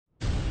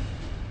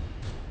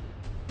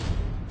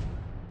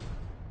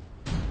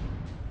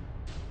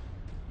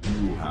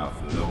You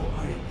have no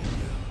idea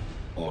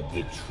of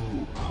the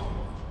true power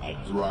a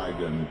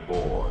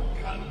Dragonborn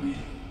can wield.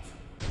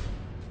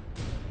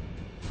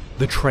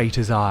 The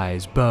traitor's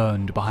eyes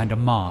burned behind a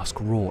mask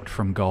wrought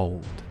from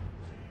gold,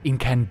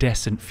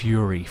 incandescent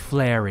fury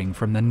flaring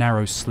from the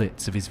narrow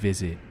slits of his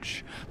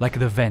visage, like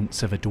the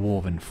vents of a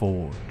dwarven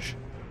forge.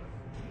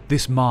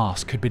 This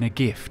mask had been a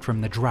gift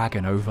from the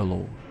Dragon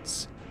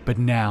Overlords, but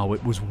now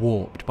it was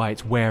warped by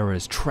its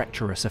wearer's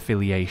treacherous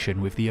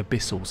affiliation with the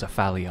Abyssals of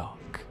Vahlok.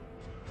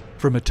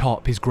 From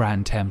atop his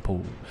grand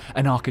temple,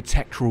 an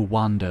architectural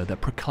wonder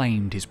that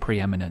proclaimed his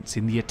preeminence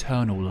in the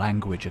eternal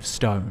language of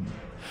stone,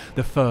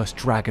 the first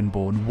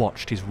Dragonborn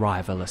watched his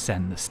rival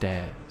ascend the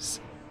stairs.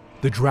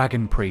 The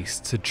dragon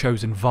priests had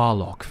chosen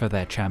Vahlok for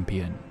their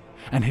champion,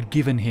 and had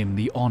given him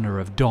the honour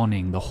of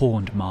donning the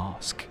horned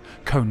mask,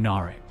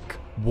 Konarek,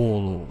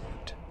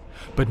 Warlord.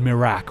 But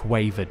Miraak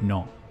wavered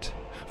not.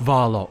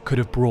 Vahlok could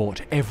have brought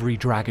every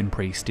dragon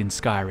priest in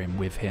Skyrim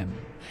with him.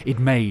 It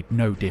made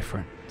no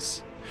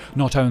difference.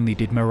 Not only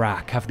did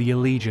Miraak have the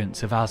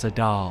allegiance of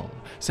Azadal,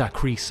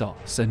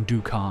 Zakrisos and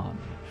Dukan,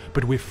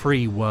 but with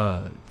 3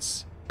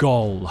 words: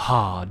 Gol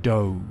Ha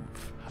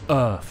Dove,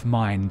 Earth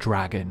Mine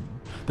Dragon.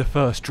 The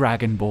first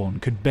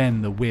Dragonborn could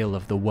bend the will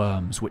of the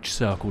worms which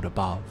circled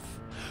above,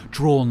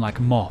 drawn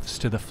like moths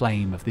to the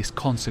flame of this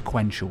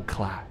consequential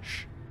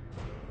clash.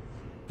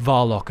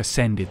 Vahlok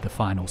ascended the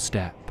final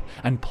step,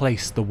 and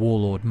placed the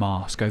Warlord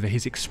mask over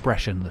his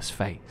expressionless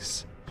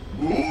face.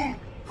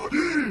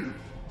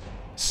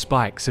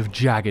 Spikes of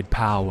jagged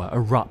power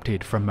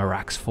erupted from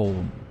Miraak's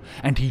form,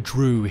 and he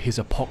drew his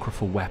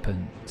apocryphal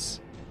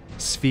weapons.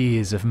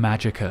 Spheres of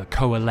magicka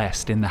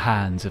coalesced in the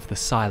hands of the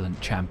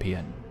silent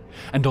champion,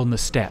 and on the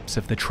steps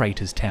of the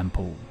traitor's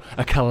temple,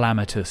 a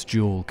calamitous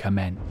duel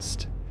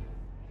commenced.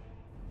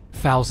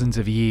 Thousands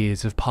of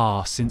years have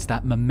passed since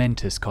that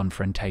momentous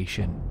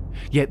confrontation,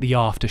 yet the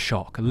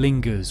aftershock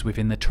lingers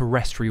within the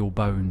terrestrial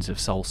bones of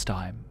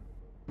Solstheim.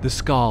 The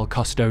Skarl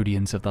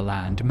custodians of the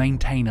land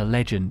maintain a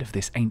legend of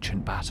this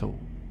ancient battle,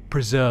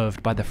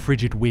 preserved by the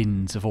frigid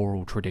winds of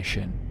oral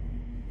tradition.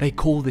 They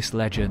call this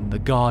legend the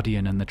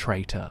Guardian and the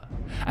Traitor,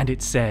 and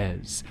it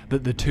says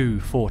that the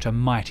two fought a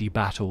mighty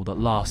battle that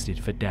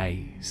lasted for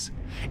days,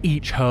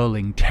 each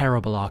hurling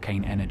terrible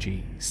arcane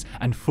energies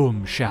and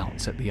fum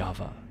shouts at the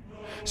other.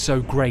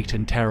 So great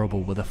and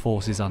terrible were the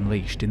forces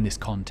unleashed in this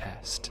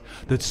contest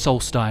that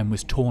Solstheim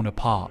was torn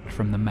apart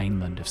from the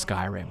mainland of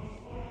Skyrim.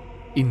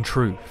 In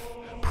truth,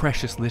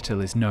 precious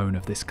little is known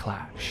of this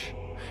clash.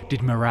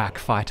 Did Miraak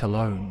fight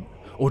alone,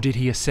 or did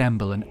he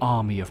assemble an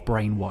army of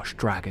brainwashed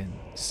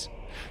dragons?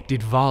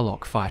 Did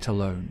Vahlok fight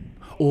alone,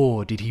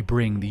 or did he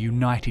bring the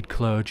united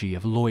clergy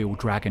of loyal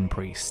dragon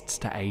priests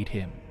to aid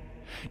him?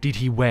 Did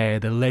he wear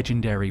the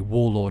legendary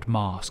warlord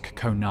mask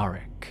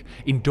Konarek,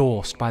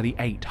 endorsed by the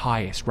 8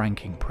 highest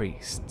ranking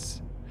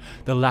priests?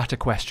 The latter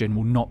question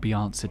will not be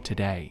answered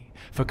today,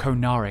 for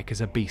Konarek is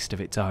a beast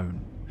of its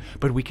own,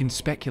 but we can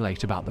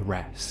speculate about the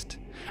rest,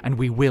 and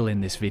we will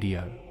in this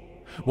video.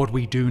 What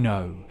we do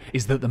know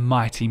is that the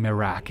mighty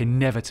Miraak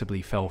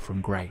inevitably fell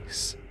from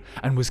grace,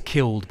 and was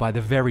killed by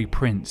the very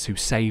prince who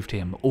saved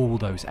him all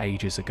those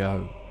ages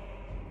ago.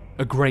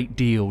 A great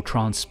deal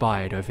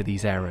transpired over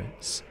these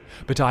eras,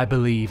 but I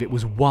believe it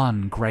was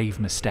one grave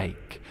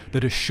mistake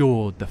that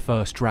assured the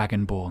first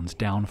Dragonborn's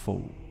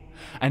downfall,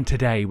 and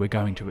today we're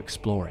going to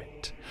explore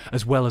it,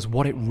 as well as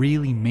what it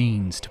really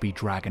means to be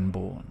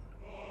Dragonborn.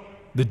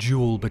 The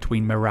duel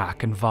between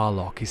Miraak and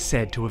Vahlok is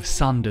said to have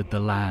sundered the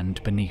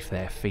land beneath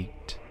their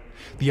feet,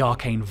 the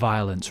arcane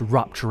violence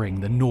rupturing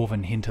the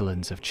northern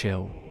hinterlands of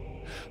Chill.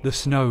 The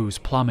snows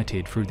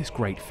plummeted through this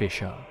great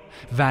fissure,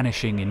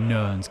 vanishing in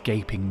Nirn's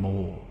gaping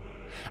maw,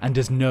 and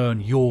as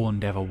Nirn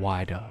yawned ever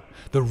wider,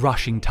 the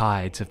rushing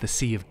tides of the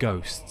Sea of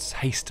Ghosts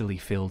hastily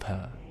filled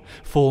her,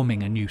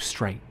 forming a new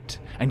strait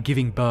and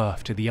giving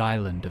birth to the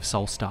island of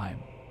Solstheim.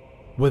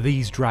 Were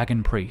these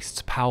dragon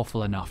priests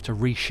powerful enough to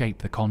reshape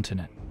the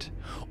continent,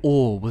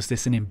 or was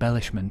this an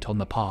embellishment on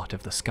the part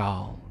of the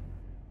Skarl?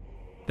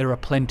 There are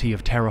plenty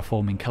of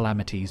terraforming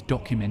calamities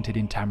documented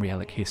in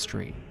Tamrielic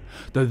history,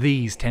 though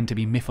these tend to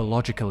be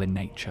mythological in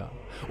nature,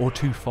 or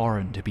too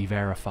foreign to be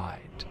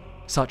verified,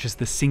 such as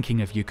the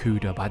sinking of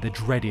Yakuda by the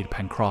dreaded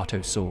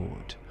Pancrato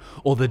sword,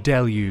 or the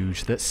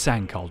deluge that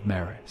sank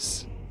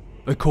Aldmeris.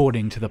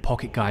 According to the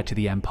Pocket Guide to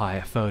the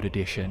Empire 3rd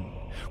edition,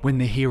 when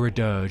the Hera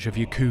Dirge of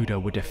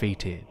Yakuda were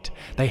defeated,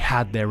 they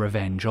had their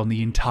revenge on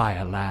the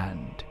entire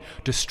land,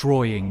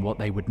 destroying what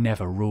they would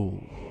never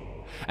rule.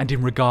 And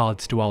in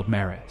regards to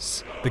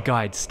Aldmeris, the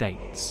guide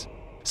states,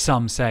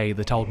 some say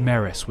that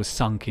Aldmeris was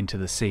sunk into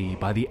the sea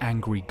by the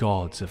angry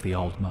gods of the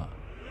Aldmer.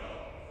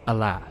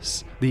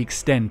 Alas, the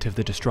extent of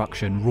the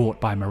destruction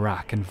wrought by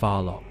Miraak and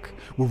Vahlok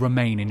will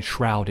remain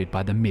enshrouded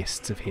by the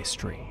mists of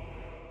history.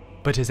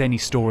 But as any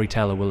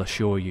storyteller will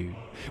assure you,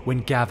 when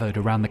gathered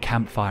around the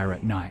campfire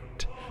at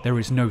night, there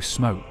is no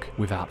smoke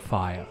without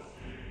fire.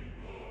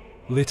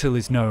 Little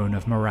is known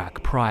of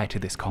Miraak prior to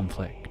this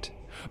conflict.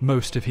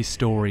 Most of his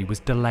story was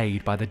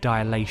delayed by the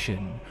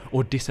dilation,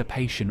 or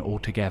dissipation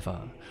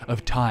altogether,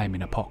 of time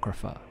in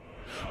Apocrypha,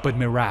 But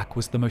Miraak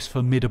was the most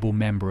formidable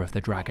member of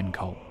the dragon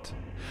cult.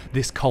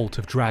 This cult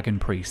of dragon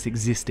priests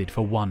existed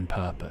for one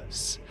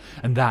purpose,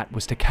 and that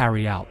was to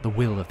carry out the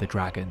will of the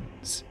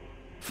dragons.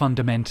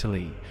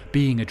 Fundamentally,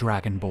 being a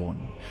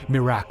dragonborn,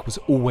 Miraak was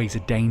always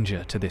a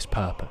danger to this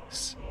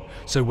purpose.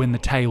 So when the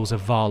tales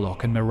of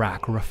Vahlok and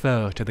Miraak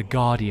refer to the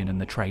guardian and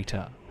the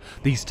traitor,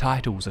 these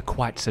titles are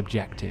quite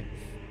subjective.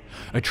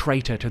 A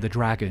traitor to the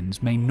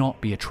dragons may not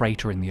be a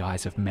traitor in the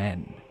eyes of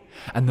men,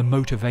 and the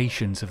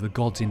motivations of the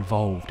gods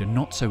involved are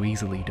not so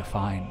easily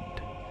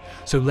defined.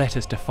 So let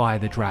us defy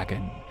the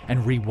dragon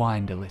and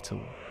rewind a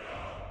little.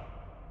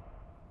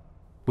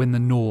 When the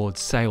Nords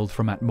sailed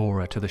from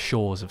Mora to the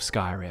shores of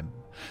Skyrim,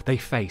 they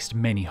faced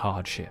many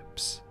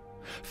hardships.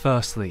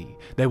 Firstly,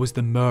 there was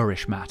the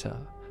Moorish matter,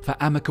 for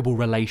amicable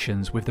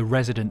relations with the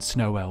resident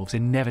snow elves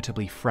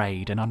inevitably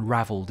frayed and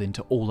unravelled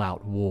into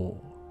all-out war.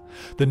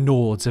 The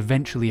Nords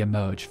eventually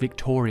emerged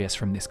victorious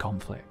from this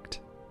conflict,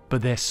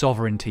 but their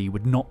sovereignty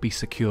would not be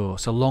secure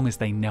so long as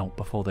they knelt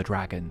before the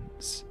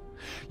dragons.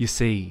 You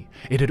see,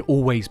 it had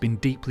always been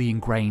deeply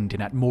ingrained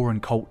in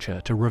Atmoran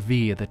culture to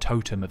revere the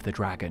totem of the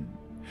dragon.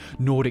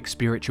 Nordic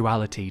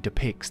spirituality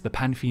depicts the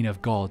pantheon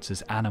of gods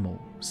as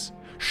animals.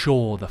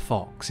 Shor the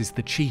fox is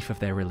the chief of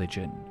their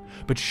religion,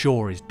 but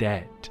Shor is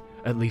dead,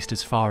 at least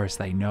as far as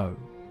they know.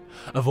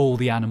 Of all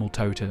the animal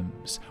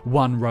totems,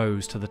 one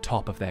rose to the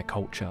top of their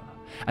culture,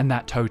 and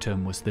that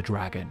totem was the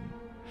dragon,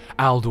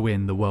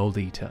 Alduin the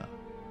World-Eater.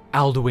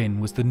 Alduin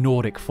was the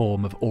Nordic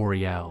form of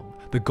Auriel,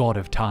 the god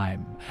of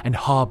time and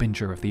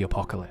harbinger of the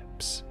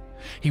apocalypse.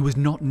 He was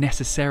not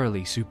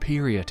necessarily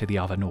superior to the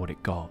other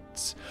Nordic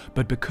gods,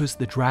 but because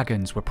the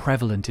dragons were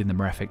prevalent in the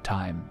Mirific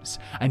times,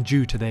 and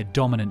due to their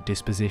dominant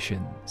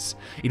dispositions,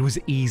 it was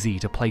easy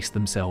to place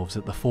themselves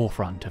at the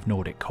forefront of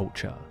Nordic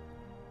culture.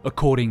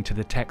 According to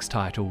the text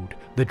titled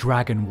The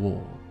Dragon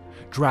War,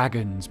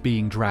 dragons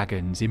being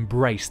dragons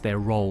embraced their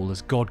role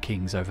as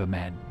god-kings over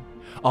men.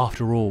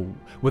 After all,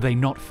 were they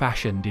not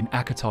fashioned in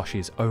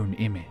Akatosh's own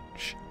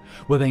image?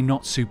 Were they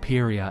not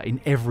superior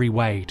in every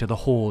way to the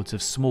hordes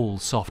of small,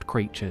 soft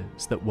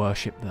creatures that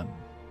worshipped them?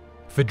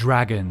 For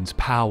dragons,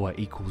 power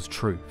equals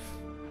truth.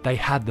 They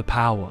had the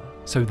power,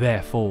 so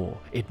therefore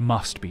it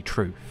must be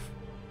truth.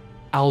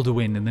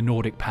 Alduin in the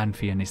Nordic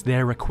pantheon is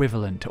their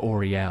equivalent to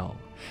Auriel,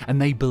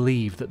 and they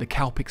believe that the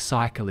Kalpic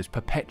cycle is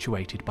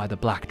perpetuated by the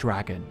Black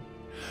Dragon.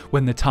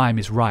 When the time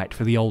is right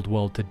for the old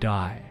world to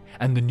die,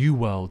 and the new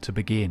world to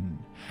begin,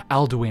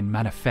 Alduin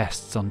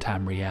manifests on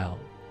Tamriel.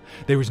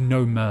 There is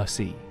no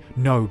mercy,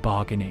 no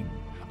bargaining,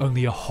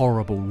 only a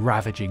horrible,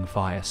 ravaging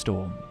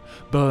firestorm,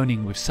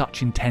 burning with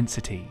such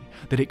intensity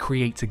that it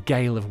creates a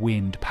gale of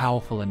wind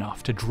powerful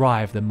enough to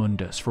drive the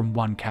Mundus from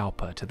one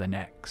Kalpa to the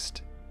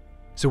next.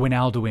 So when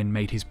Alduin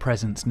made his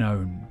presence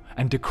known,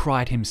 and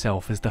decried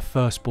himself as the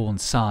firstborn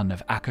son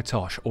of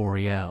Akatosh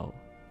Auriel,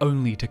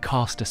 only to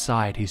cast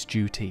aside his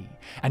duty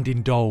and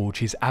indulge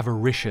his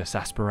avaricious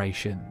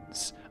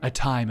aspirations, a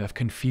time of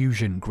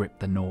confusion gripped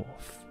the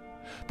north.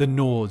 The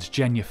Nords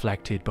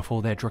genuflected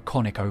before their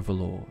draconic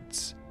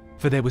overlords,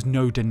 for there was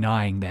no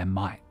denying their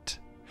might.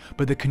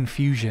 But the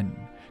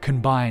confusion,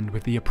 combined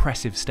with the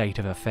oppressive state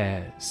of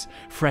affairs,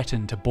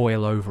 threatened to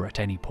boil over at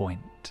any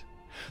point.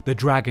 The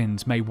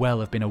dragons may well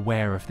have been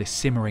aware of this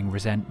simmering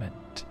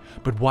resentment,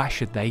 but why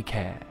should they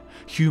care?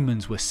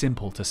 Humans were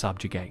simple to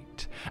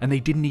subjugate, and they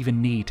didn't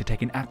even need to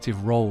take an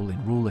active role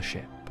in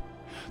rulership.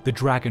 The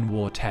Dragon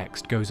War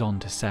text goes on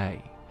to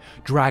say,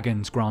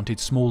 dragons granted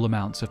small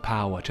amounts of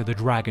power to the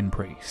dragon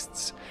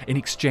priests in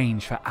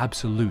exchange for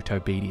absolute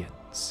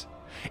obedience.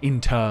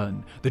 In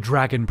turn, the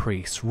dragon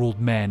priests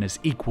ruled men as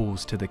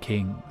equals to the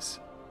kings.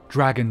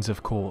 Dragons,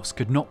 of course,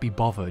 could not be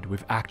bothered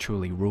with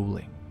actually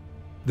ruling.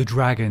 The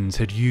dragons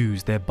had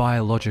used their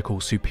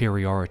biological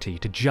superiority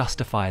to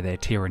justify their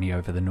tyranny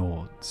over the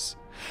Nords,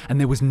 and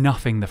there was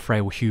nothing the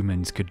frail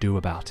humans could do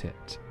about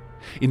it.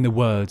 In the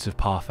words of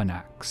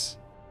Parthenax,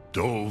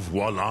 Dov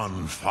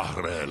Walan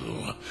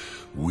Farel,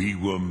 we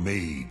were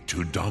made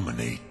to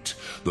dominate.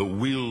 The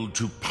will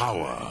to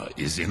power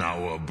is in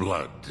our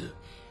blood.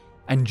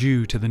 And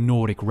due to the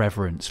Nordic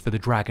reverence for the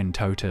dragon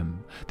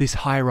totem, this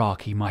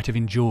hierarchy might have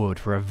endured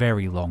for a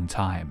very long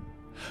time.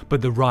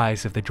 But the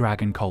rise of the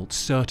dragon cult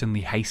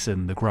certainly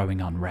hastened the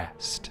growing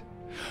unrest.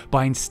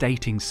 By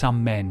instating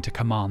some men to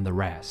command the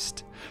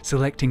rest,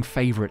 selecting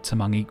favourites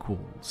among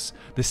equals,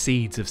 the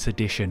seeds of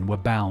sedition were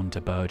bound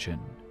to burgeon.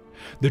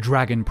 The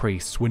dragon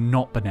priests were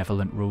not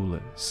benevolent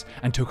rulers,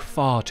 and took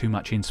far too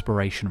much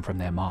inspiration from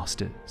their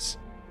masters.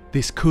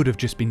 This could have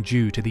just been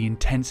due to the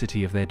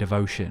intensity of their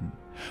devotion,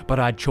 but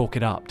I'd chalk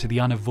it up to the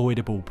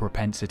unavoidable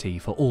propensity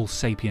for all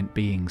sapient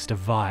beings to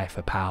vie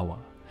for power,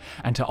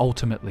 and to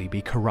ultimately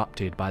be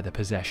corrupted by the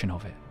possession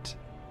of it.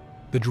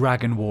 The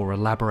Dragon War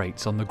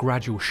elaborates on the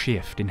gradual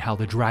shift in how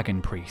the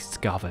dragon priests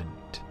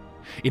governed.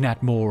 In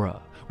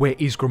Mora, where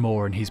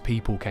Isgramor and his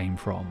people came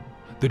from,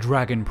 the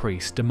dragon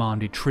priests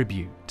demanded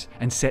tribute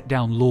and set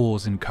down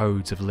laws and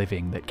codes of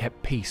living that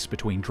kept peace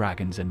between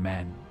dragons and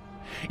men.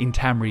 In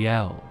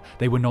Tamriel,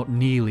 they were not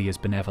nearly as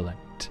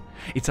benevolent,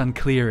 It's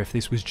unclear if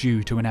this was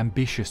due to an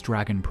ambitious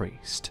dragon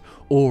priest,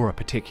 or a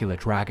particular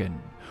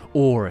dragon,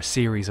 or a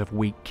series of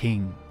weak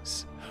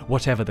kings.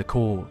 Whatever the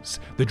cause,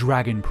 the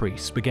dragon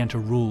priests began to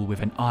rule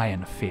with an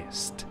iron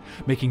fist,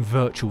 making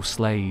virtual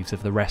slaves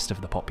of the rest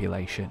of the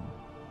population.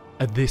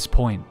 At this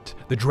point,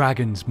 the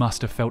dragons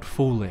must have felt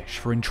foolish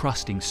for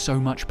entrusting so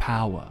much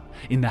power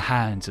in the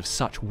hands of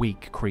such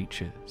weak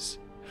creatures.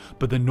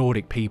 But the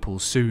Nordic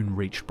peoples soon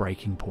reached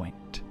breaking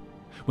point.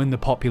 When the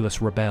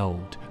populace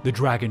rebelled, the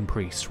dragon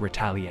priests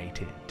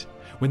retaliated.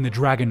 When the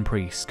dragon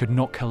priests could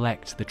not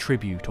collect the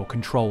tribute or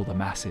control the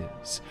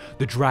masses,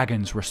 the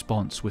dragon's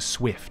response was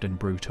swift and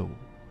brutal.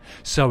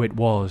 So it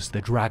was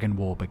the Dragon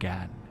War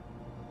began.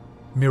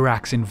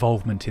 Miraak's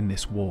involvement in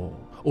this war,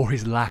 or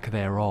his lack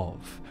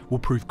thereof, will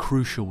prove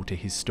crucial to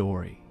his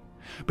story.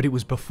 But it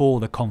was before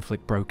the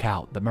conflict broke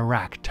out that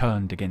Miraak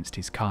turned against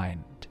his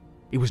kind.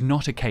 It was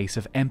not a case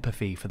of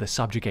empathy for the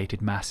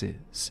subjugated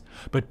masses,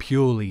 but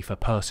purely for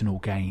personal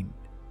gain.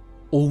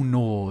 All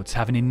Nords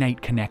have an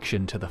innate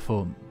connection to the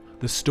Thum,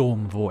 the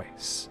storm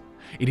voice.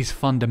 It is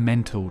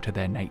fundamental to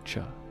their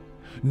nature.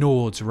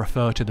 Nords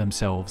refer to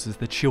themselves as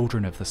the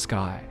children of the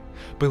sky,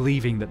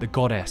 believing that the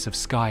goddess of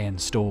sky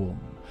and storm,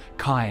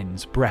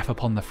 Kind's breath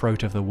upon the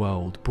throat of the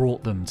world,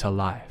 brought them to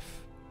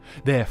life.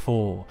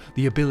 Therefore,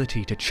 the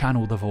ability to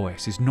channel the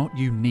voice is not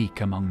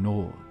unique among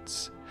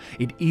Nords.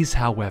 It is,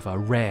 however,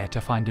 rare to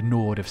find a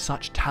Nord of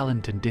such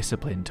talent and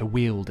discipline to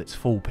wield its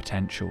full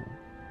potential.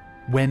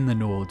 When the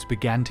Nords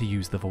began to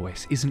use the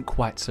voice isn't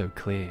quite so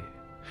clear.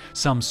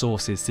 Some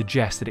sources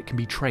suggest that it can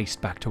be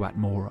traced back to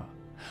Mora.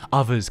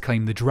 Others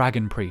claim the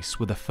dragon priests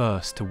were the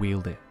first to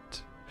wield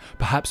it,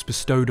 perhaps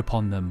bestowed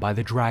upon them by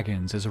the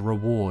dragons as a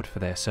reward for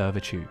their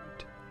servitude.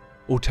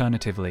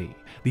 Alternatively,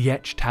 the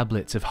etched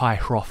tablets of High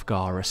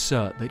Hrothgar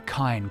assert that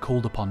Kind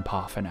called upon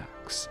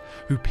Parthenax,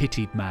 who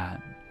pitied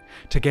man.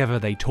 Together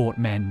they taught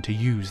men to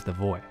use the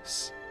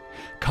voice.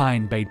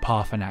 Kind bade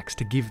Parthenax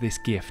to give this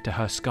gift to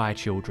her sky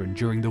children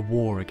during the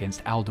war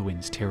against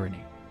Alduin's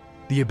tyranny.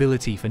 The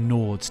ability for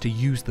Nords to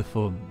use the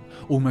Thum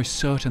almost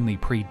certainly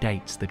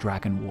predates the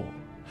Dragon War,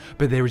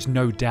 but there is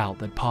no doubt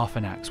that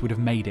Parthenax would have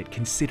made it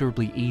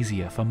considerably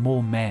easier for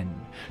more men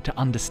to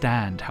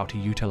understand how to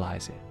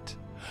utilize it.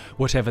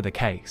 Whatever the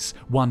case,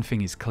 one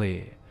thing is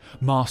clear: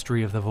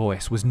 mastery of the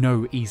voice was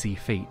no easy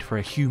feat for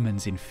a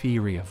human's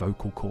inferior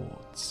vocal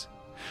cords.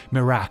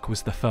 Miraak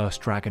was the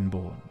first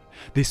Dragonborn.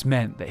 This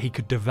meant that he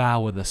could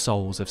devour the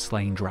souls of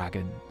slain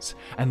dragons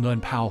and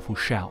learn powerful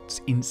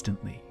shouts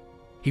instantly.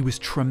 He was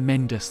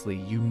tremendously,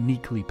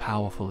 uniquely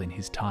powerful in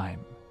his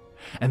time,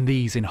 and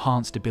these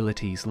enhanced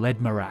abilities led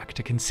Miraak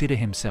to consider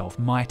himself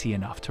mighty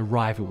enough to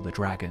rival the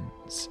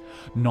dragons,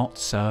 not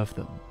serve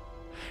them.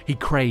 He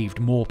craved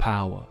more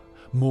power,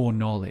 more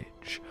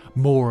knowledge,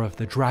 more of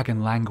the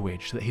dragon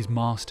language that his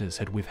masters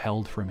had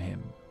withheld from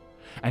him.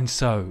 And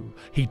so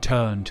he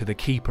turned to the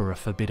keeper of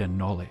forbidden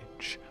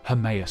knowledge,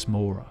 Hermaeus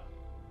Mora.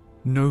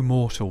 No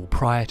mortal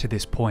prior to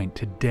this point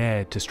had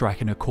dared to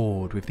strike an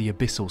accord with the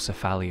abyssal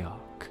cephaliarch.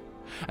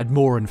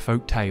 Admoran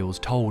folktales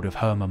told of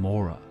Hermaeus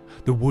Mora,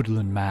 the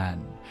woodland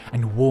man,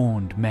 and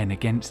warned men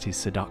against his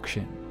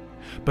seduction.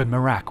 But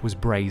Miraak was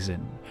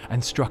brazen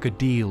and struck a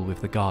deal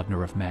with the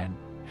Gardener of Men,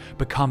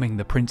 becoming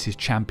the prince's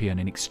champion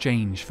in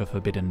exchange for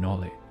forbidden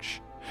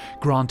knowledge,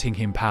 granting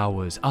him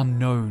powers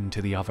unknown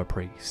to the other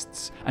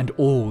priests and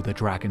all the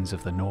dragons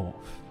of the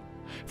north.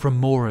 From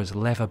Mora's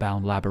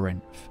leather-bound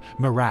labyrinth,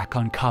 Miraak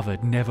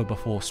uncovered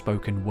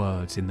never-before-spoken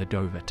words in the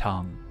Dover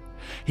tongue.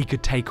 He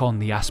could take on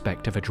the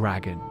aspect of a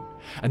dragon,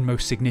 and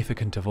most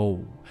significant of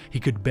all, he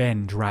could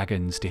bend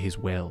dragons to his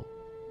will.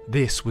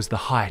 This was the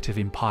height of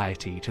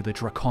impiety to the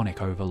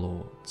draconic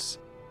overlords.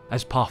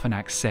 As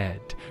Parthenax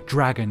said,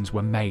 dragons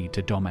were made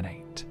to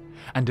dominate,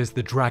 and as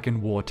the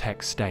Dragon War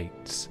text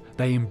states,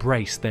 they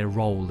embraced their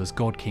role as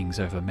god-kings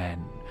over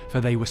men,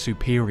 for they were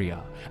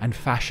superior and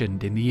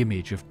fashioned in the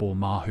image of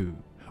Bormahu,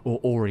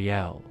 or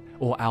Auriel,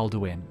 or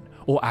Alduin,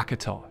 or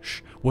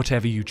Akatosh,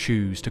 whatever you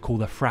choose to call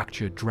the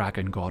fractured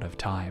dragon god of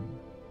time.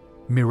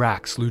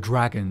 Miraak slew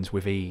dragons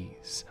with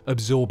ease,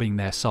 absorbing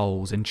their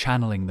souls and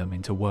channeling them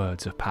into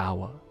words of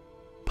power.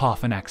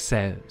 Parthenax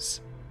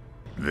says,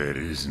 "There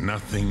is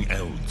nothing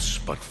else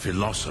but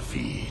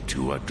philosophy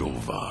to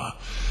Adova.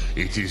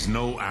 It is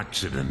no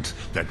accident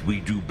that we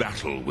do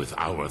battle with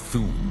our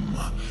Thum,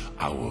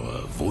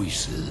 our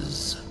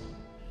voices.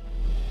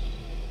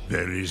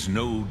 There is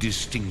no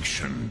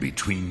distinction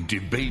between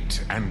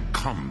debate and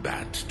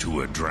combat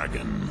to a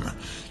dragon.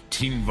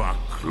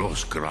 Timvak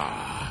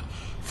Loskra.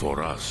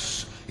 For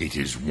us, it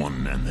is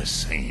one and the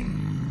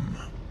same."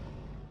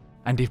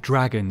 And if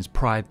dragons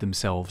pride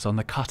themselves on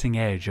the cutting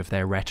edge of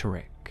their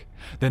rhetoric,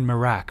 then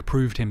Miraak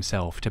proved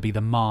himself to be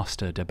the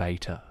master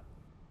debater.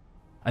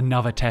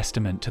 Another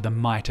testament to the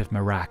might of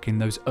Miraak in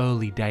those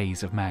early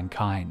days of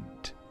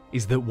mankind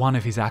is that one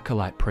of his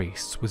acolyte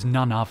priests was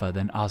none other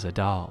than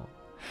Azadal.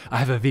 I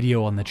have a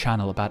video on the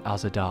channel about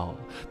Azadal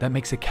that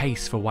makes a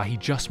case for why he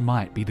just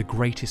might be the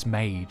greatest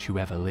mage who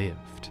ever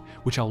lived,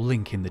 which I'll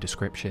link in the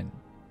description.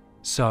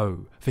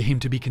 So, for him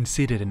to be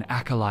considered an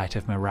acolyte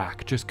of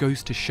Miraak just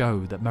goes to show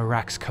that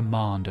Miraak's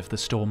command of the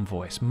Storm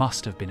Voice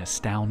must have been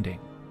astounding.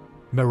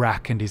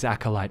 Miraak and his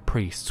acolyte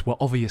priests were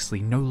obviously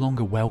no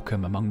longer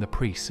welcome among the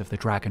priests of the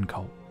dragon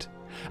cult,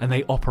 and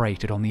they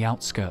operated on the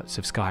outskirts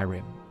of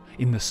Skyrim,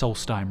 in the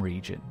Solstheim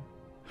region.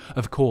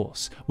 Of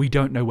course, we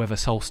don't know whether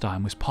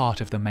Solstheim was part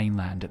of the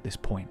mainland at this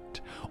point,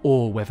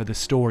 or whether the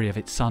story of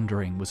its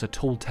sundering was a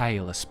tall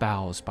tale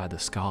espoused by the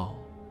Skald.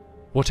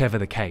 Whatever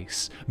the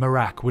case,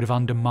 Miraak would have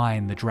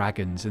undermined the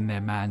dragons and their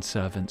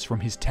manservants from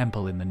his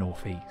temple in the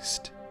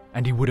northeast,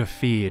 and he would have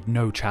feared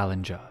no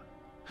challenger.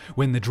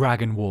 When the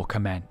Dragon War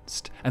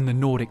commenced, and the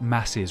Nordic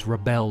masses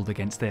rebelled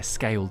against their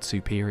scaled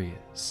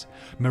superiors,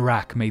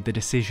 Miraak made the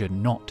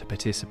decision not to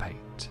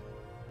participate.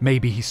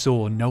 Maybe he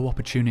saw no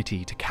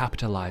opportunity to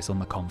capitalize on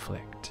the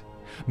conflict.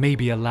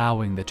 Maybe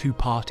allowing the two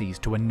parties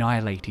to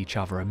annihilate each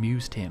other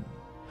amused him.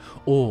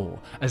 Or,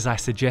 as I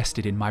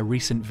suggested in my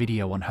recent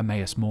video on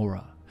Hermaeus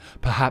Mora,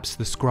 perhaps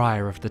the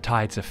Scryer of the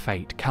Tides of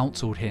Fate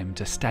counselled him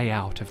to stay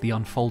out of the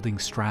unfolding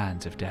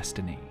strands of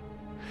destiny.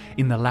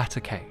 In the latter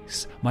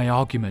case, my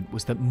argument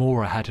was that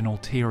Mora had an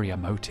ulterior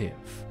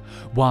motive,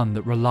 one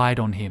that relied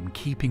on him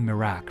keeping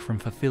Miraak from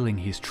fulfilling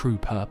his true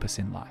purpose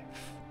in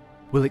life.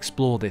 We'll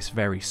explore this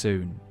very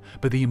soon,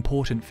 but the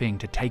important thing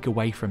to take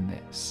away from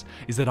this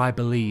is that I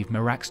believe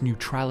Miraak's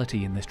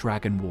neutrality in this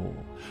Dragon War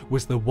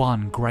was the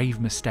one grave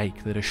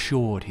mistake that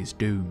assured his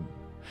doom.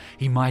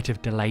 He might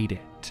have delayed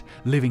it,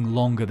 living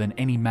longer than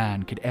any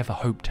man could ever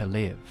hope to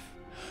live,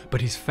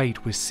 but his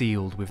fate was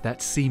sealed with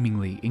that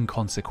seemingly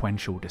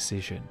inconsequential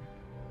decision.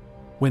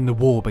 When the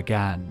war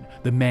began,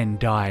 the men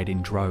died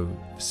in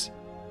droves.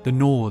 The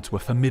Nords were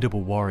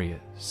formidable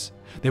warriors.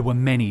 There were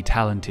many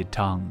talented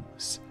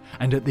tongues,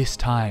 and at this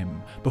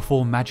time,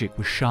 before magic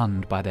was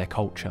shunned by their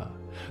culture,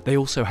 they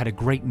also had a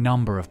great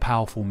number of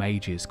powerful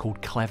mages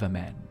called clever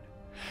men.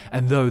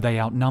 And though they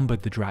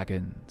outnumbered the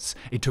dragons,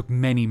 it took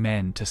many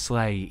men to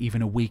slay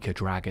even a weaker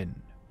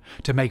dragon.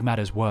 To make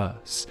matters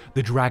worse,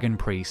 the dragon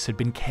priests had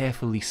been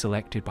carefully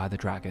selected by the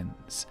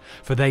dragons,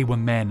 for they were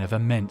men of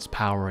immense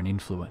power and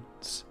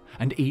influence,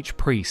 and each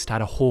priest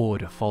had a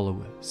horde of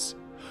followers.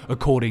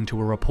 According to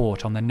a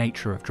report on the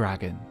nature of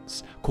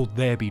dragons, called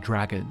There Be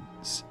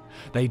Dragons,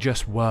 they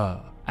just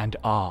were, and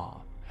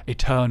are,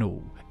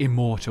 eternal,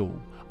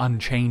 immortal,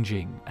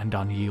 unchanging, and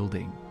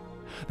unyielding.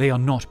 They are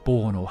not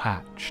born or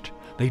hatched,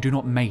 they do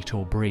not mate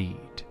or breed.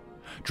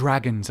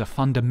 Dragons are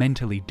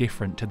fundamentally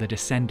different to the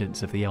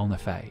descendants of the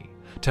Elnathay,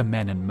 to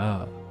men and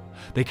Mer.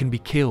 They can be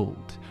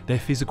killed, their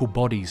physical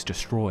bodies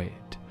destroyed,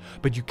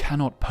 but you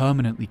cannot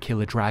permanently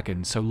kill a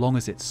dragon so long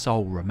as its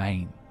soul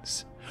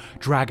remains.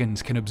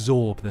 Dragons can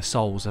absorb the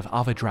souls of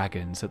other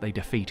dragons that they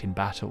defeat in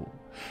battle,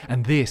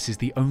 and this is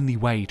the only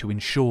way to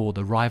ensure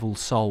the rival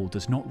soul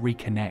does not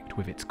reconnect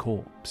with its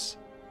corpse.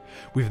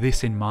 With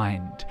this in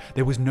mind,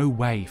 there was no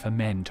way for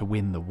men to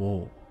win the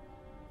war.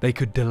 They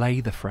could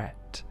delay the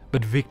threat,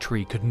 but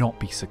victory could not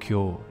be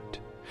secured.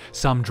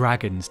 Some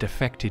dragons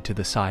defected to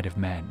the side of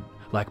men,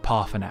 like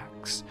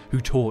Parthenax, who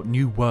taught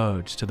new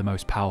words to the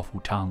most powerful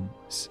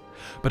tongues.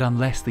 But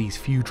unless these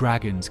few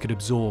dragons could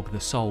absorb the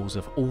souls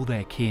of all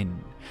their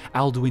kin,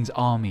 Alduin's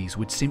armies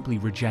would simply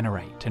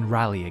regenerate and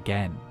rally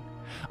again.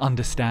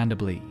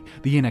 Understandably,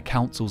 the inner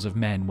councils of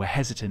men were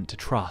hesitant to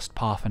trust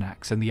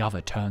Parthenax and the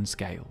other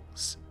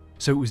Turnscales,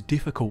 so it was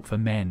difficult for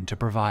men to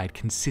provide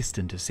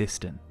consistent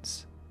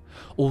assistance.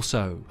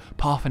 Also,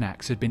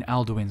 Parthenax had been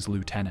Alduin's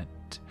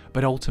lieutenant,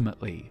 but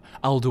ultimately,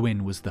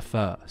 Alduin was the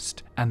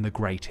first and the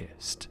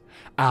greatest.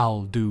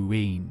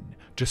 Alduin,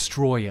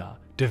 destroyer,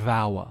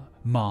 devourer,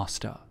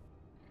 master.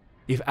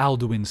 If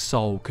Alduin's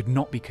soul could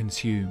not be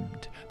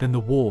consumed, then the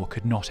war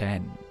could not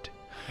end.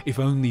 If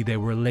only there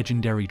were a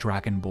legendary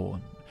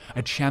Dragonborn,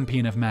 a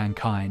champion of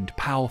mankind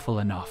powerful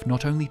enough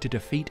not only to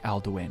defeat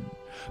Alduin,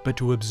 but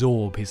to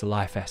absorb his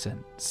life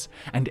essence,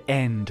 and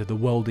end the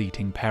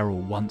world-eating peril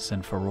once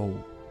and for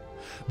all.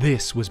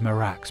 This was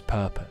Miraak's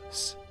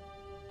purpose.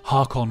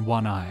 Hakon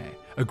One-Eye,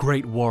 a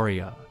great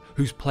warrior,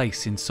 whose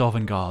place in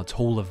Sovngarde's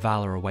Hall of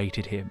Valor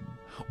awaited him,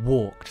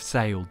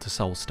 sailed to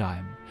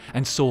Solstheim,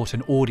 and sought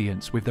an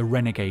audience with the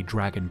renegade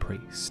dragon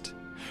priest.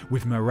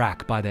 With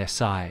Miraak by their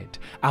side,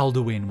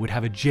 Alduin would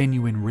have a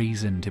genuine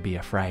reason to be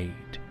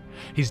afraid.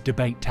 His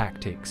debate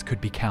tactics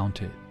could be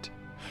countered.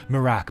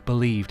 Miraak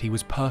believed he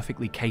was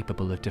perfectly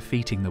capable of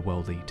defeating the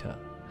World-Eater.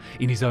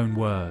 In his own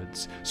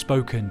words,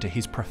 spoken to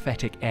his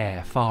prophetic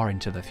heir far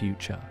into the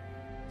future.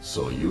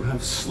 So you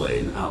have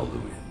slain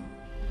Alduin.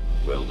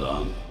 Well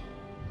done.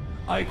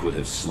 I could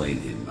have slain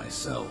him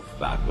myself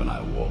back when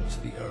I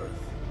walked the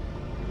earth.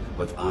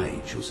 But I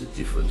chose a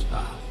different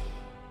path.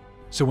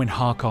 So when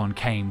Hakon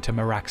came to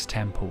Miraak's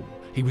temple,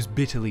 he was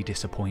bitterly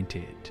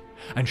disappointed,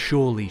 and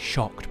surely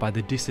shocked by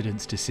the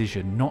dissident's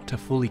decision not to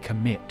fully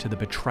commit to the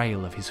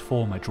betrayal of his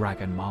former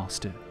dragon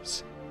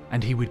masters.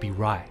 And he would be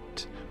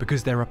right,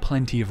 because there are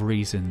plenty of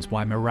reasons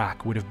why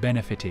Miraak would have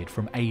benefited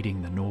from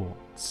aiding the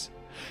Nords.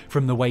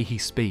 From the way he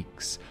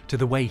speaks, to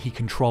the way he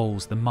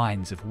controls the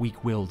minds of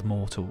weak-willed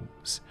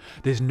mortals,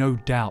 there's no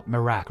doubt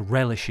Miraak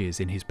relishes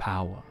in his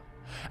power.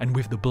 and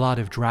with the blood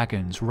of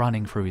dragons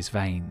running through his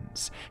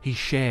veins, he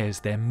shares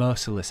their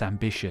merciless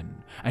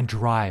ambition and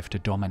drive to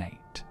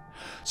dominate.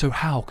 So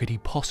how could he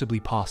possibly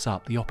pass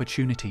up the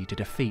opportunity to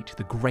defeat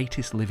the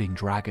greatest living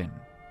dragon?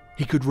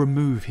 He could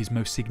remove his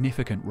most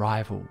significant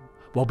rival,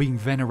 while being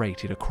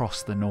venerated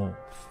across the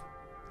north.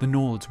 The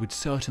Nords would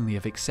certainly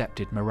have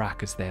accepted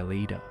Miraak as their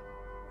leader,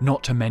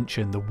 not to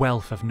mention the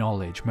wealth of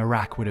knowledge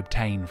Miraak would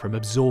obtain from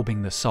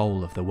absorbing the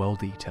soul of the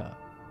World-Eater.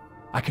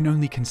 I can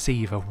only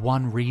conceive of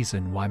one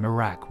reason why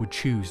Miraak would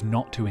choose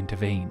not to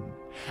intervene,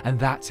 and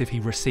that's if he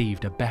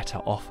received a better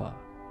offer.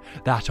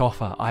 That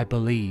offer, I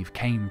believe,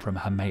 came from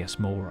Hermaeus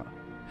Mora,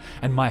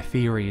 and my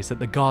theory is that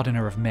the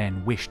Gardener of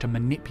Men wished to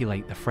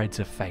manipulate the threads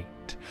of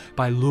fate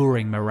by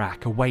luring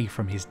Miraak away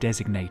from his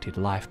designated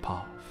life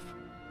path.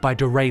 By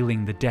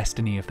derailing the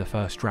destiny of the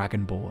First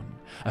Dragonborn,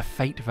 a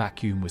fate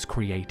vacuum was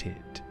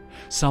created.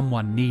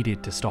 Someone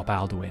needed to stop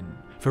Alduin,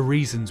 for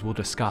reasons we'll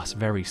discuss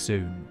very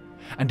soon,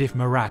 and if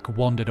Miraak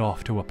wandered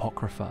off to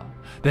Apocrypha,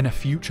 then a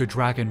future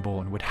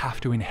Dragonborn would have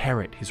to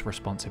inherit his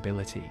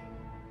responsibility.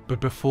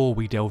 But before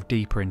we delve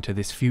deeper into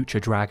this future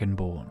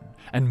Dragonborn,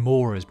 and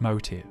Mora's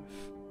motive,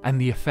 and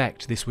the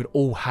effect this would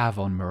all have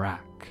on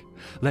Miraak,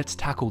 let's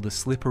tackle the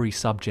slippery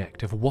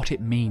subject of what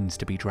it means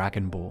to be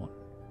Dragonborn.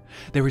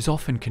 There is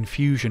often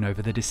confusion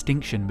over the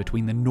distinction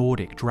between the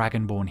Nordic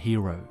Dragonborn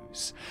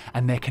heroes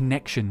and their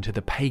connection to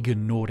the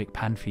pagan Nordic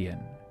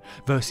pantheon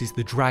versus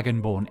the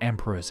Dragonborn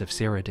emperors of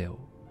Cyrodiil.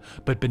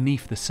 But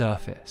beneath the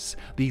surface,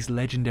 these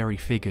legendary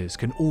figures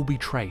can all be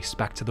traced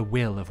back to the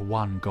will of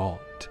one god,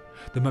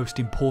 the most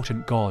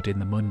important god in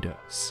the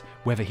Mundus,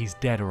 whether he's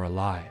dead or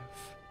alive.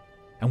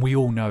 And we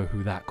all know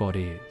who that god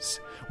is,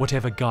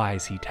 whatever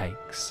guise he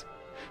takes.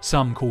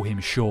 Some call him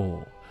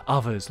Shor,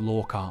 others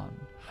Lorkhan,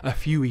 a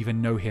few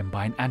even know him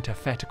by an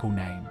antithetical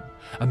name,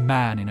 a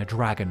man in a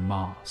dragon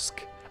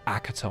mask,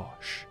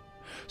 Akatosh.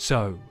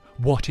 So,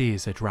 what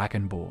is a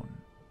Dragonborn?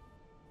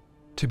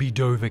 To be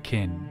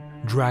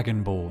Dovahkiin,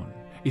 Dragonborn,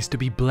 is to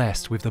be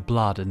blessed with the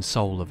blood and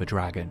soul of a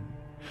dragon,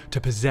 to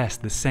possess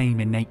the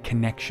same innate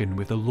connection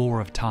with the law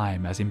of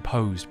time as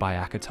imposed by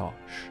Akatosh.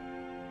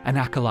 An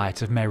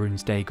acolyte of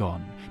Mehrunes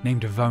Dagon,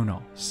 named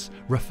Vonos,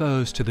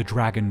 refers to the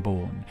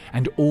Dragonborn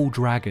and all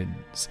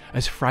dragons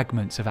as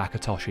fragments of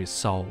Akatosh's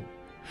soul.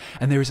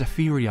 And there is a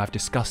theory I've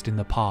discussed in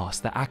the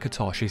past that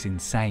Akatosh is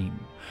insane,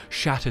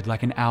 shattered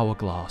like an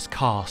hourglass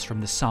cast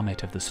from the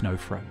summit of the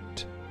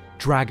Snowthroat.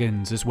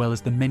 Dragons, as well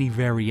as the many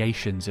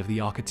variations of the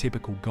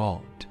archetypical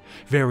god,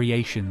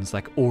 variations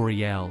like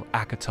Auriel,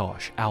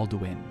 Akatosh,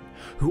 Alduin,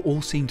 who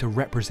all seem to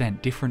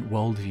represent different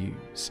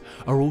worldviews,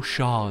 are all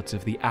shards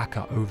of the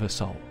Aka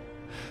Oversoul.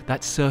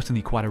 That's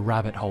certainly quite a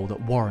rabbit hole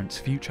that warrants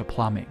future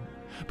plumbing,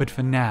 but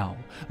for now,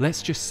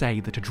 let's just say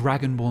that a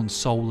Dragonborn's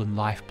soul and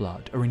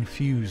lifeblood are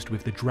infused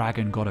with the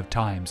Dragon God of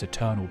Time's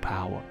eternal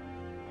power.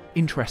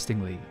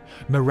 Interestingly,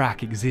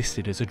 Miraak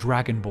existed as a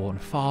Dragonborn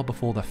far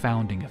before the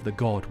founding of the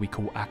god we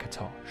call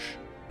Akatosh,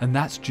 and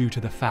that's due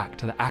to the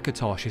fact that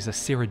Akatosh is a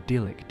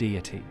Cyrodiilic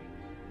deity.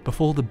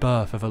 Before the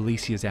birth of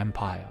Alicia's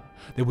empire,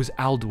 there was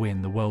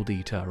Alduin the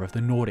World-Eater of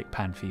the Nordic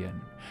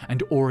pantheon,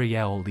 and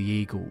Auriel the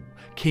Eagle,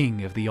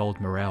 king of the Old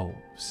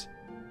Elves.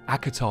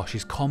 Akatosh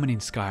is common in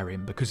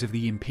Skyrim because of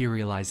the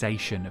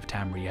imperialization of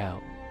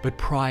Tamriel, but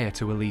prior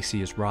to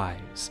Alicia's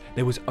rise,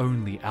 there was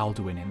only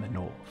Alduin in the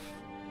north.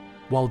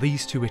 While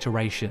these two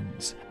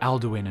iterations,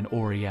 Alduin and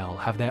Auriel,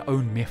 have their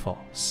own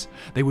mythos,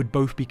 they would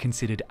both be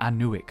considered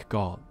Anuic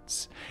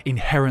gods,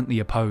 inherently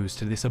opposed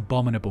to this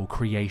abominable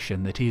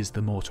creation that is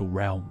the mortal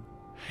realm.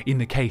 In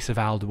the case of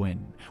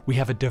Alduin, we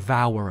have a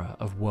devourer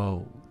of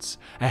worlds,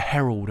 a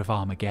herald of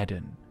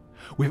Armageddon.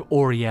 With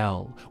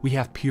Auriel, we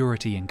have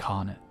purity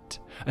incarnate,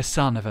 a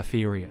son of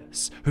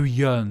Aetherius who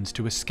yearns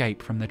to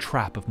escape from the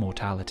trap of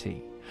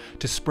mortality,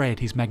 to spread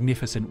his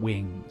magnificent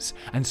wings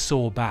and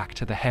soar back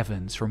to the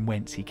heavens from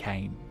whence he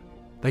came.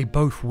 They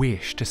both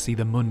wish to see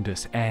the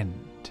Mundus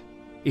end.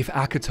 If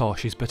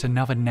Akatosh is but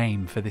another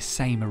name for this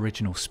same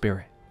original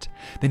spirit,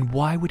 then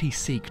why would he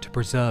seek to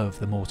preserve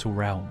the mortal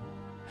realm?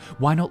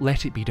 Why not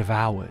let it be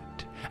devoured?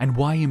 And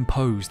why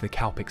impose the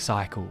Kalpic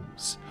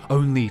cycles,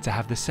 only to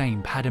have the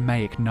same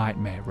Padamaic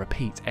nightmare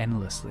repeat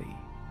endlessly?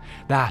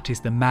 That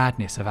is the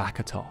madness of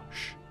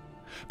Akatosh.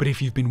 But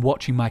if you've been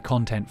watching my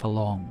content for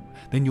long,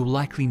 then you'll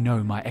likely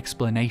know my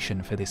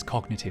explanation for this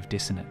cognitive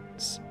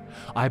dissonance.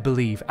 I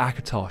believe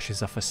Akatosh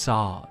is a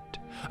facade,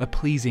 a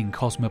pleasing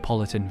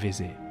cosmopolitan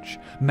visage,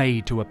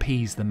 made to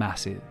appease the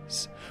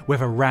masses,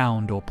 whether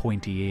round or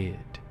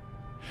pointy-eared.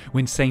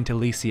 When Saint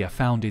Alicia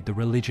founded the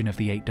religion of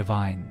the Eight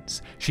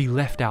Divines, she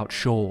left out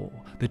Shor,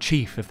 the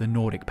chief of the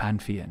Nordic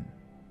pantheon.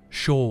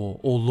 Shor,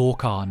 or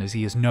Lorkhan as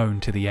he is known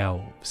to the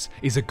elves,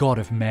 is a god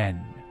of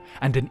men,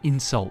 and an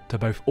insult to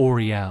both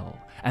Auriel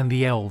and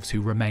the elves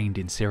who remained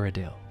in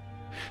Cyrodiil.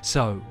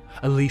 So,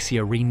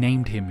 Alicia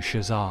renamed him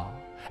Shazar,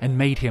 and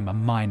made him a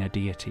minor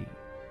deity,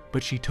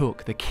 but she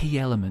took the key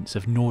elements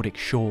of Nordic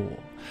Shor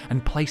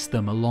and placed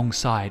them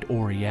alongside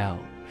Auriel,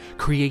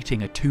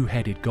 creating a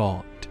two-headed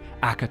god,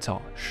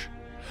 Akatosh.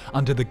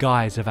 Under the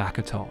guise of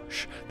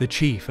Akatosh, the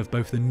chief of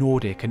both the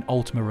Nordic and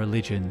Ultima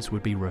religions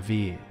would be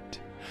revered.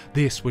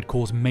 This would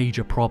cause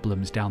major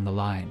problems down the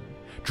line,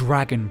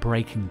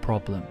 dragon-breaking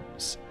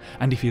problems.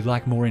 And if you'd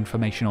like more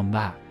information on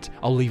that,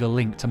 I'll leave a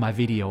link to my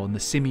video on the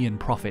Simian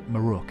prophet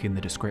Miraak in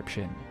the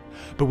description.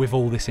 But with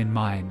all this in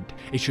mind,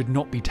 it should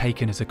not be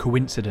taken as a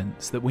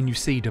coincidence that when you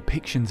see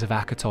depictions of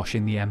Akatosh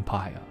in the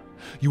Empire,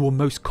 you will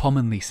most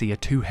commonly see a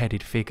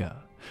two-headed figure,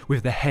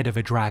 with the head of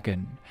a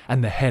dragon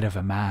and the head of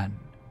a man.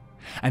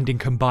 And in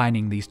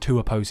combining these two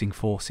opposing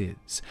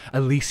forces,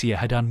 Alesia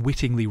had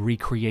unwittingly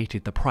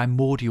recreated the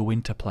primordial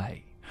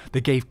interplay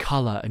that gave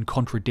colour and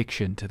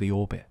contradiction to the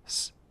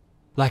Orbis.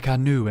 Like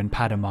Anu and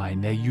Padamai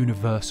in their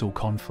universal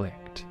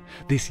conflict,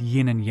 this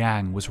yin and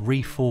yang was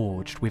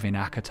reforged within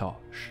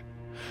Akatosh.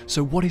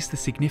 So what is the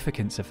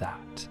significance of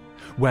that?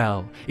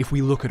 Well, if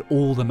we look at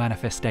all the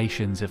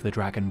manifestations of the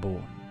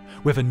Dragonborn,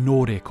 whether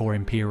Nordic or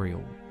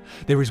Imperial,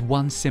 there is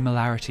one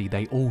similarity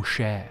they all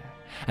share,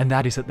 and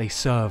that is that they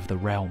serve the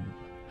realm.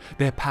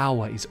 Their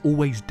power is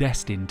always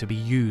destined to be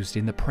used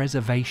in the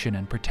preservation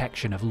and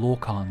protection of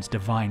Lorkhan's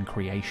divine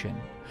creation,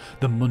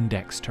 the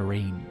Mundex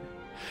Terrene.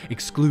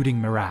 Excluding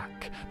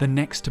Miraak, the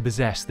next to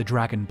possess the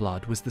dragon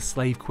blood was the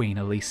slave queen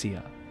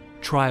Alesia.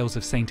 Trials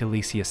of Saint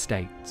Alesia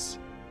states,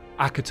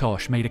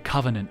 Akatosh made a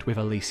covenant with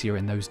Alesia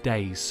in those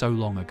days so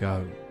long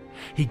ago.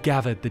 He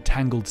gathered the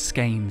tangled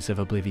skeins of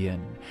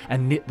oblivion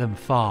and knit them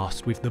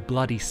fast with the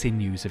bloody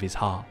sinews of his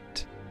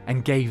heart,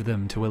 and gave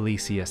them to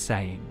Alesia,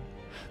 saying,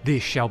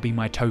 This shall be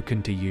my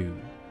token to you,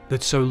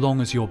 that so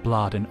long as your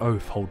blood and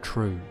oath hold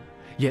true,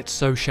 yet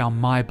so shall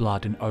my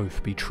blood and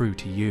oath be true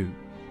to you.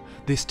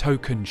 This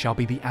token shall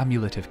be the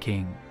amulet of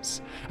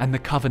kings, and the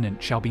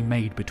covenant shall be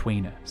made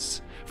between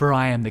us, for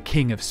I am the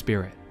king of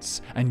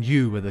spirits, and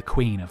you are the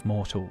queen of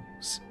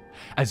mortals.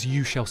 As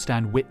you shall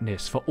stand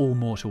witness for all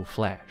mortal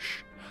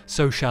flesh,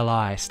 so shall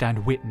I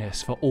stand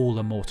witness for all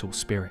immortal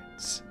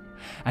spirits.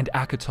 And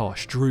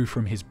Akatosh drew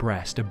from his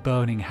breast a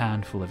burning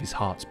handful of his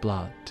heart's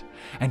blood,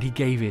 and he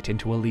gave it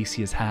into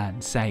Alesia's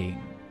hand, saying,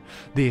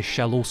 This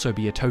shall also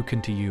be a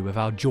token to you of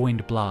our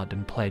joined blood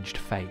and pledged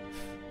faith.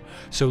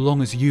 So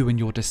long as you and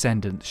your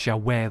descendants shall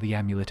wear the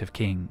amulet of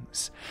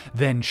kings,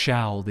 then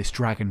shall this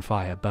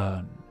dragonfire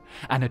burn,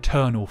 an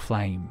eternal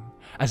flame,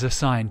 as a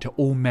sign to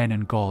all men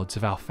and gods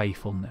of our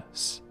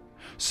faithfulness.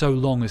 So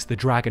long as the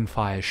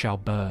dragonfire shall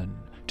burn,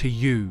 to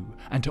you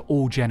and to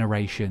all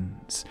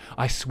generations,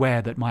 I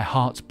swear that my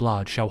heart's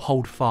blood shall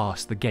hold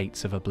fast the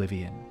gates of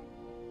oblivion.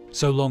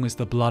 So long as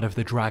the blood of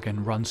the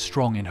dragon runs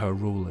strong in her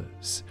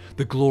rulers,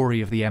 the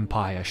glory of the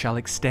empire shall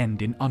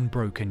extend in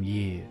unbroken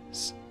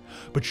years.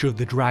 But should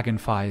the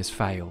dragonfires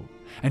fail,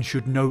 and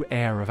should no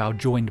heir of our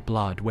joined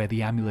blood wear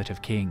the amulet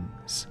of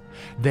kings,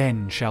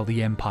 then shall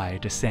the empire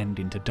descend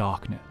into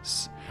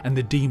darkness, and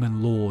the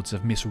demon lords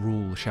of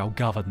misrule shall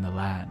govern the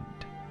land.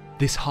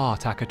 This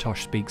heart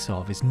Akatosh speaks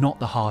of is not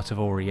the heart of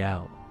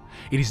Auriel.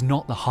 It is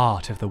not the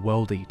heart of the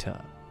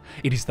World-Eater.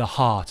 It is the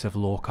heart of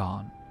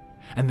Lorkhan.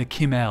 And the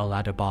Kimel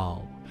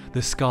Adabal,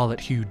 the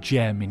scarlet-hued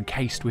gem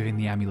encased within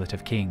the Amulet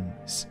of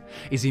Kings,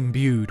 is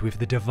imbued with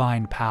the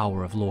divine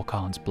power of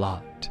Lorkhan's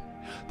blood.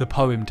 The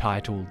poem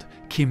titled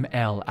Kim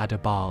El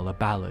Adabal, a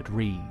Ballad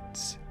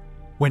reads,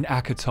 When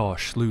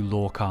Akatosh slew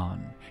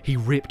Lorkhan, he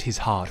ripped his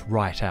heart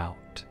right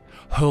out,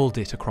 hurled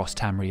it across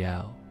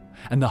Tamriel,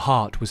 and the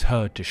heart was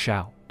heard to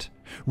shout,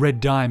 red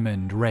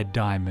diamond,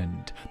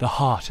 the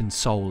heart and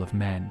soul of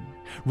men.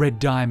 Red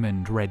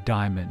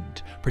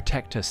diamond,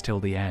 protect us till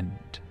the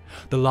end.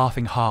 The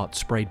laughing heart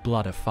sprayed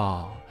blood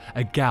afar,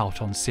 a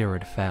gout on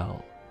Sirad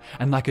fell,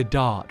 and like a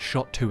dart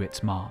shot to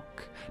its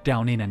mark,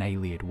 down in an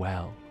Ayleid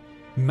well.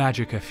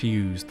 Magicka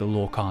fused the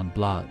Lorkhan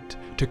blood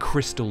to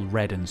crystal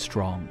red and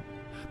strong,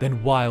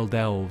 then wild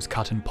elves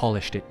cut and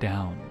polished it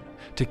down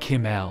to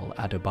Kimel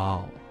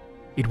Adabal.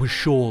 It was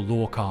sure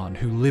Lorkhan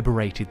who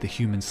liberated the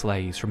human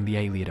slaves from the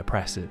Ayleid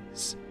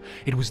oppressors.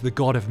 It was the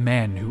god of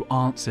men who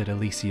answered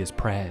Alesia's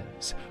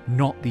prayers,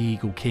 not the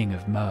Eagle King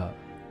of Mer.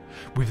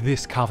 With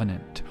this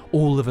covenant,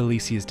 all of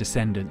Alesia's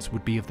descendants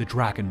would be of the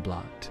dragon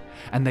blood,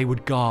 and they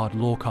would guard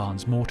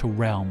Lorkhan's mortal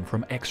realm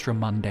from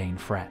extra-mundane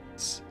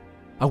threats.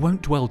 I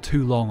won't dwell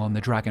too long on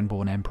the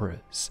Dragonborn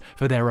emperors,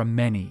 for there are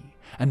many,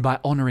 and by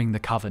honouring the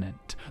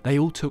covenant, they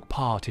all took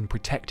part in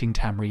protecting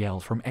Tamriel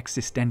from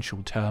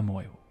existential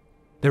turmoil.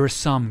 There are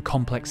some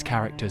complex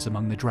characters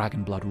among the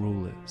Dragonblood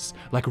rulers,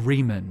 like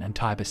Riemann and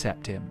Tiber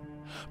Septim,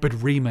 but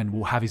Riemann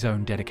will have his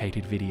own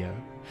dedicated video,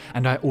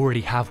 and I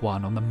already have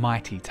one on the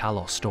mighty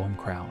Talos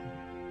Stormcrown.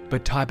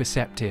 But Tiber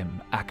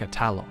Septim, aka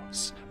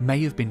Talos,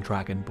 may have been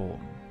Dragonborn,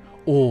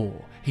 or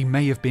he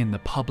may have been the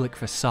public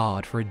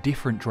facade for a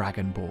different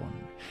Dragonborn,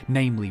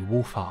 namely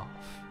Wulfharth.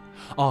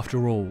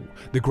 After all,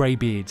 the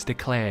Greybeards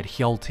declared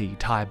Hjalti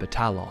Tiber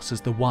Talos as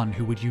the one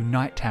who would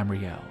unite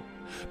Tamriel,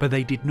 but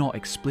they did not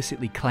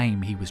explicitly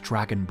claim he was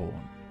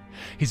Dragonborn.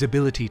 His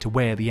ability to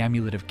wear the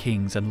Amulet of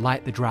Kings and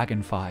light the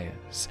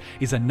dragonfires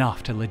is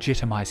enough to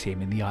legitimize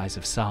him in the eyes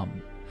of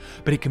some,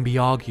 but it can be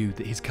argued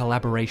that his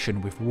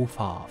collaboration with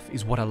Wulfharth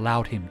is what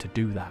allowed him to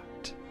do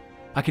that.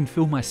 I can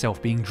feel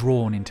myself being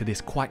drawn into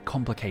this quite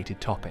complicated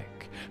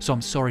topic, so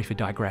I'm sorry for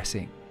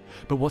digressing.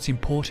 But what's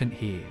important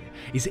here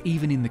is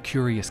even in the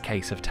curious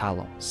case of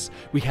Talos,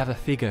 we have a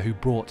figure who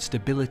brought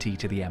stability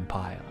to the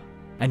Empire.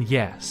 And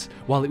yes,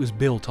 while it was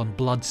built on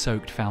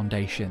blood-soaked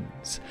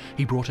foundations,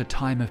 he brought a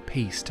time of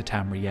peace to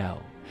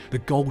Tamriel, the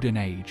Golden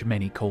Age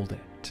many called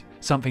it,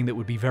 something that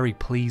would be very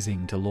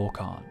pleasing to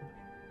Lorkhan.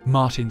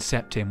 Martin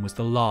Septim was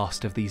the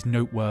last of these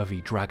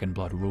noteworthy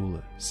Dragonblood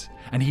rulers,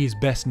 and he is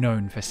best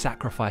known for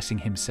sacrificing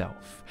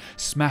himself,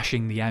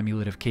 smashing the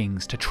Amulet of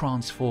Kings to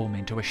transform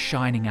into a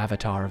shining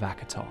avatar of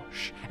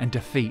Akatosh and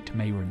defeat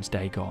Mehrunes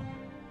Dagon.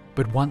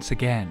 But once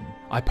again,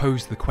 I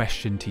pose the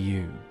question to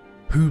you,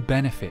 who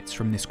benefits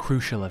from this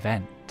crucial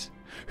event?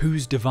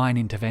 Whose divine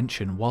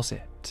intervention was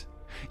it?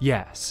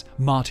 Yes,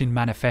 Martin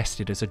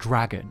manifested as a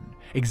dragon,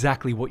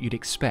 exactly what you'd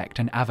expect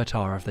an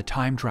avatar of the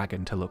Time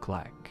Dragon to look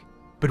like.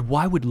 But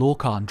why would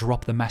Lorkhan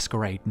drop the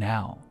masquerade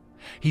now?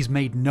 He's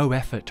made no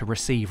effort to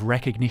receive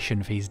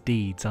recognition for his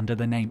deeds under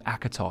the name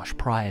Akatosh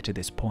prior to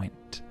this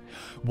point.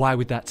 Why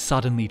would that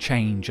suddenly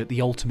change at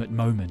the ultimate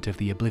moment of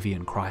the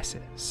Oblivion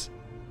Crisis?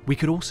 We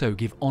could also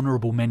give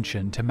honourable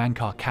mention to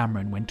Mankar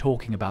Cameron when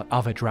talking about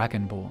other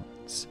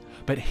Dragonborns,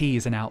 but he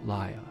is an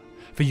outlier,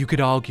 for you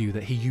could argue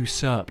that he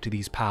usurped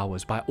these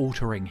powers by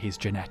altering his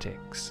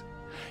genetics.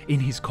 In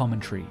his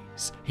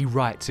commentaries, he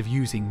writes of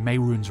using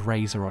Mehrunes'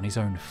 razor on his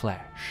own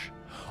flesh.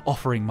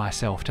 Offering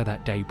myself to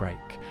that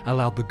daybreak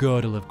allowed the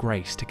girdle of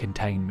grace to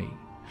contain me.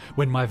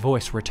 When my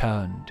voice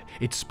returned,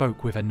 it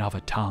spoke with another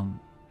tongue.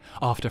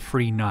 After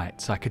 3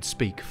 nights I could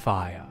speak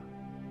fire.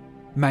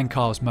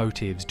 Mankar's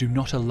motives do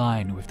not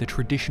align with the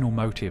traditional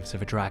motives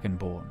of a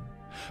Dragonborn,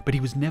 but he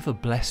was never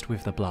blessed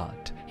with the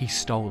blood, he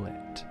stole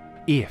it,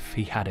 if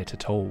he had it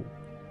at all.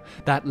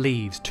 That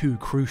leaves 2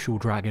 crucial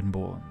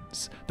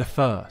Dragonborns, the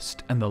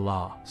first and the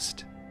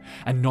last.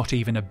 And not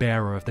even a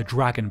bearer of the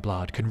dragon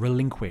blood can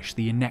relinquish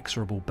the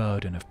inexorable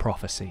burden of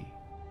prophecy.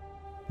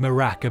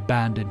 Miraak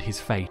abandoned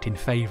his fate in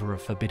favour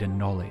of forbidden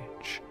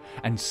knowledge,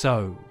 and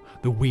so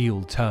the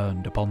wheel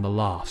turned upon the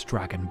last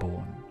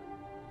Dragonborn.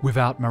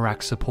 Without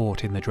Miraak's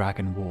support in the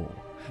Dragon War,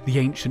 the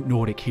ancient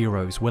Nordic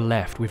heroes were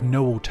left with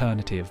no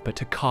alternative but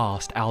to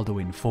cast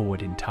Alduin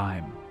forward in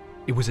time.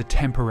 It was a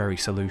temporary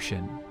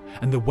solution,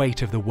 and the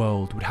weight of the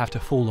world would have to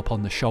fall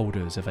upon the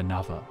shoulders of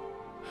another.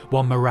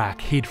 While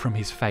Miraak hid from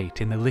his fate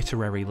in the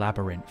literary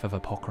labyrinth of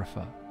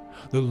Apocrypha,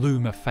 the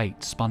loom of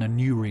fate spun a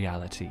new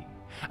reality,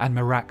 and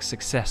Miraak's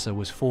successor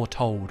was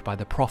foretold by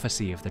the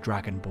prophecy of the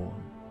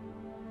Dragonborn.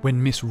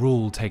 When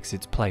misrule takes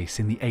its place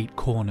in the 8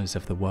 corners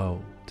of the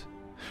world,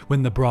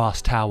 when the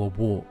brass tower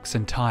walks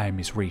and time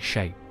is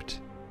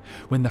reshaped,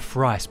 when the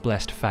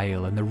thrice-blessed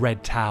fail and the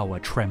red tower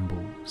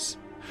trembles,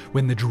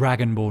 when the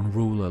Dragonborn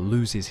ruler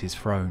loses his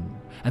throne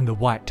and the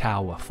white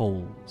tower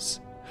falls,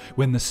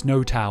 when the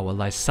snow tower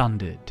lies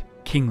sundered,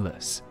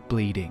 kingless,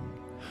 bleeding,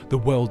 the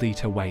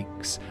World-Eater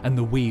wakes and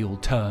the wheel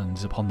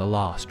turns upon the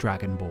last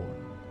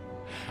Dragonborn.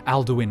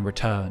 Alduin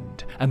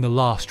returned and the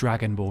last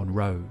Dragonborn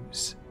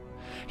rose.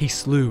 He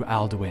slew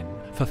Alduin,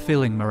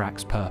 fulfilling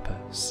Miraak's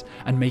purpose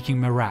and making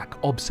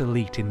Miraak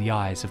obsolete in the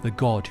eyes of the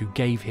god who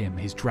gave him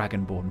his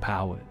Dragonborn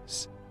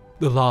powers.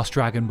 The last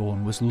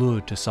Dragonborn was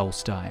lured to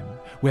Solstheim,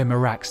 where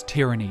Miraak's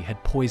tyranny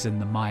had poisoned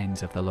the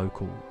minds of the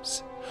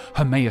locals.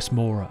 Hermaeus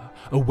Mora,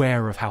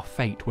 aware of how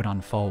fate would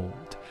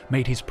unfold,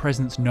 made his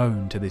presence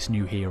known to this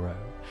new hero,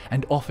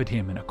 and offered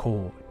him an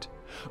accord.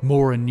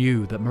 Mora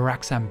knew that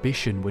Miraak's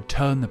ambition would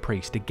turn the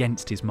priest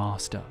against his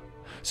master,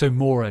 so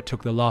Mora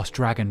took the last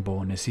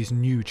Dragonborn as his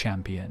new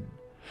champion.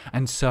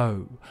 And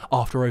so,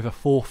 after over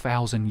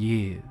 4,000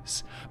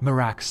 years,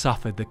 Miraak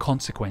suffered the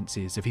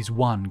consequences of his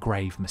one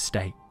grave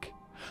mistake.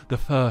 The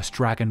first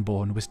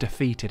Dragonborn was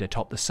defeated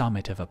atop the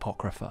summit of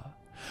Apocrypha,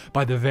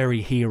 by the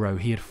very hero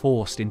he had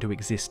forced into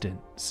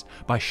existence,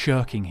 by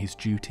shirking his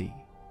duty.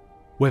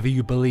 Whether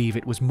you believe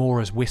it was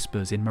Mora's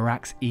whispers in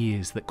Miraak's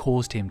ears that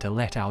caused him to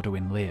let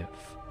Alduin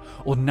live,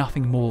 or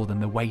nothing more than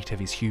the weight of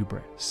his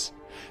hubris,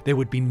 there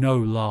would be no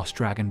last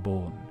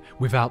Dragonborn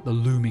without the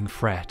looming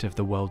threat of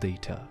the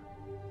World-Eater.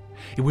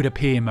 It would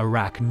appear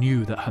Miraak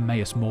knew that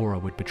Hermaeus Mora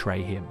would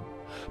betray him.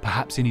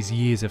 Perhaps in his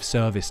years of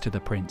service to the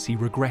prince he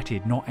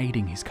regretted not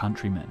aiding his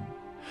countrymen,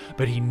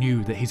 but he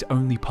knew that his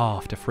only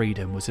path to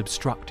freedom was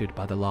obstructed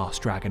by the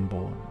last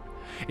Dragonborn.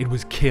 It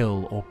was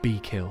kill or be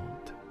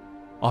killed.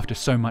 After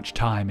so much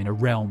time in a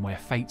realm where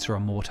fates are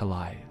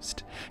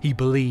immortalized, he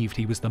believed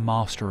he was the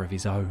master of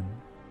his own.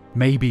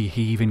 Maybe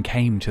he even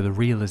came to the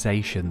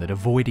realization that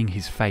avoiding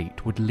his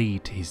fate would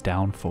lead to his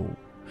downfall,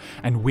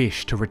 and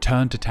wished to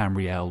return to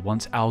Tamriel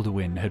once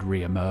Alduin had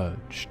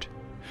re-emerged.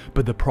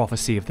 But the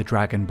prophecy of the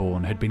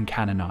Dragonborn had been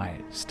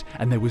canonized,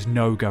 and there was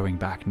no going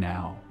back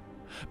now.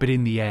 But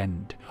in the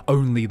end,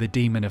 only the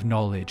Demon of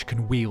Knowledge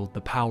can wield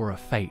the power of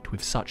fate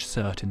with such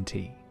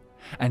certainty.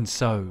 And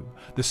so,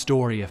 the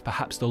story of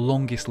perhaps the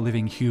longest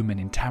living human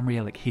in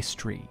Tamrielic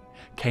history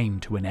came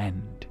to an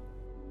end.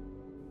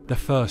 The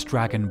first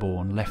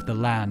Dragonborn left the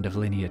land of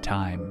linear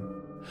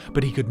time,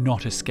 but he could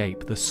not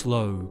escape the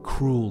slow,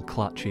 cruel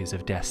clutches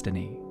of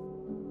destiny.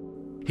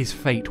 His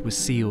fate was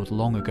sealed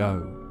long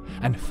ago,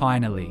 and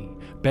finally,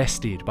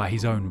 bested by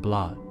his own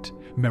blood,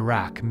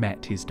 Miraak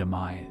met his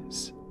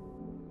demise.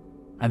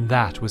 And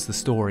that was the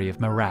story of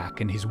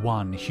Miraak and his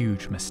one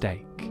huge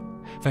mistake.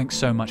 Thanks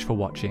so much for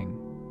watching.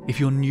 If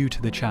you're new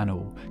to the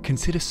channel,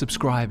 consider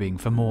subscribing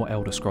for more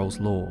Elder Scrolls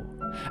lore.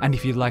 And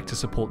if you'd like to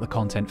support the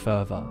content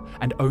further,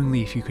 and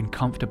only if you can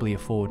comfortably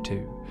afford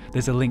to,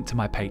 there's a link to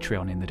my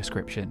Patreon in the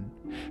description.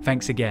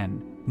 Thanks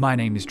again. My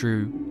name is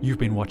Drew, you've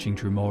been watching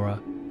Drew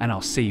Mora, and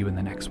I'll see you in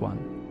the next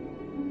one.